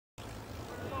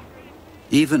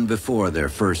Even before their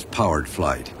first powered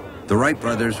flight, the Wright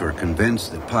brothers were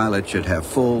convinced that pilots should have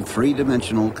full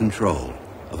three-dimensional control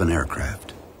of an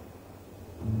aircraft.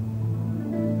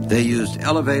 They used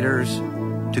elevators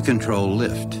to control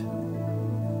lift,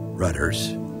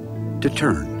 rudders to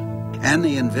turn, and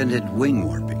they invented wing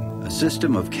warping, a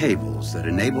system of cables that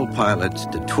enabled pilots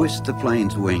to twist the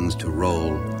plane's wings to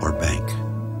roll or bank.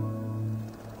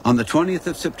 On the 20th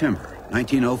of September,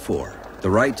 1904, the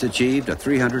Wrights achieved a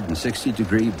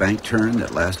 360-degree bank turn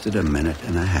that lasted a minute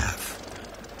and a half.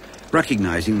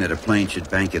 Recognizing that a plane should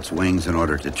bank its wings in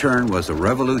order to turn was a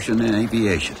revolution in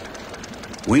aviation.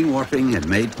 Wing warping had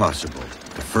made possible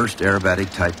the first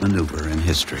aerobatic-type maneuver in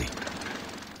history.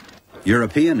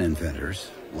 European inventors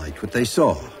liked what they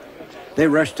saw. They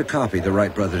rushed to copy the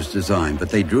Wright brothers' design, but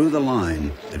they drew the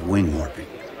line at wing warping.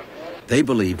 They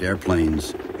believed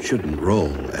airplanes shouldn't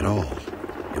roll at all.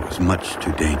 It was much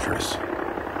too dangerous.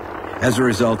 As a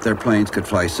result, their planes could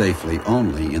fly safely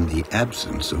only in the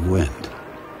absence of wind.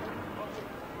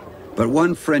 But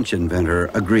one French inventor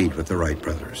agreed with the Wright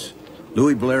brothers.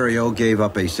 Louis Blériot gave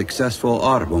up a successful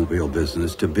automobile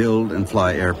business to build and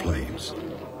fly airplanes.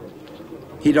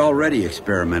 He'd already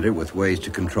experimented with ways to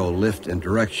control lift and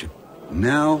direction.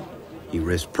 Now, he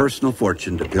risked personal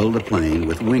fortune to build a plane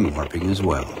with wing warping as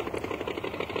well.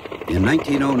 In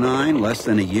 1909, less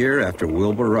than a year after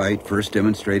Wilbur Wright first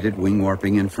demonstrated wing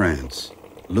warping in France,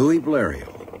 Louis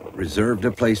Blériot reserved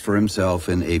a place for himself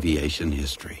in aviation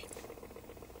history.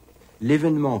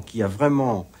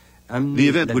 The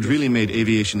event which really made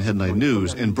aviation headline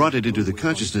news and brought it into the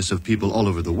consciousness of people all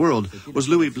over the world was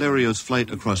Louis Blériot's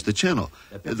flight across the Channel.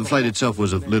 The flight itself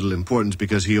was of little importance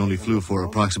because he only flew for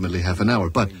approximately half an hour,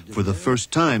 but for the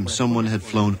first time someone had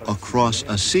flown across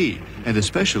a sea, and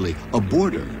especially a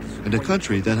border. And a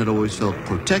country that had always felt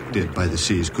protected by the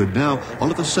seas could now,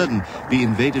 all of a sudden, be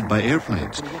invaded by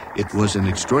airplanes. It was an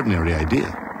extraordinary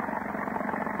idea.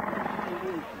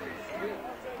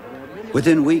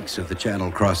 Within weeks of the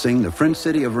Channel crossing, the French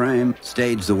city of Reims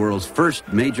staged the world's first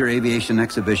major aviation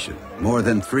exhibition. More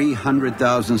than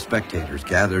 300,000 spectators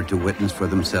gathered to witness for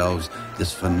themselves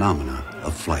this phenomena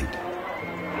of flight.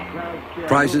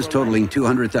 Prizes totaling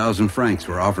 200,000 francs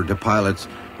were offered to pilots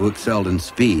who excelled in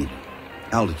speed,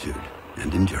 altitude,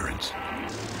 and endurance.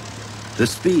 The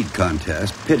speed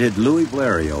contest pitted Louis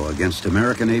Blériot against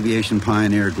American aviation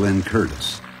pioneer Glenn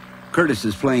Curtiss.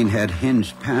 Curtiss's plane had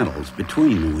hinged panels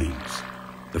between the wings,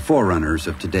 the forerunners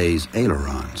of today's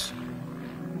ailerons.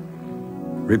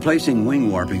 Replacing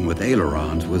wing warping with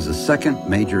ailerons was the second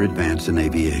major advance in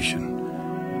aviation.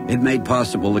 It made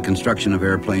possible the construction of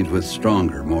airplanes with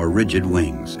stronger, more rigid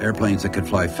wings, airplanes that could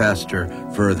fly faster,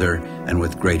 further, and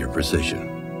with greater precision.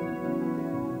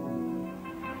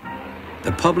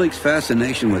 The public's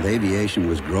fascination with aviation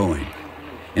was growing.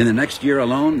 In the next year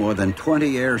alone, more than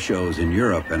 20 air shows in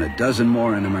Europe and a dozen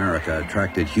more in America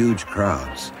attracted huge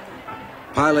crowds.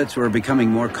 Pilots were becoming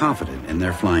more confident in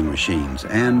their flying machines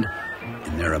and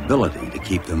in their ability to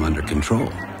keep them under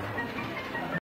control.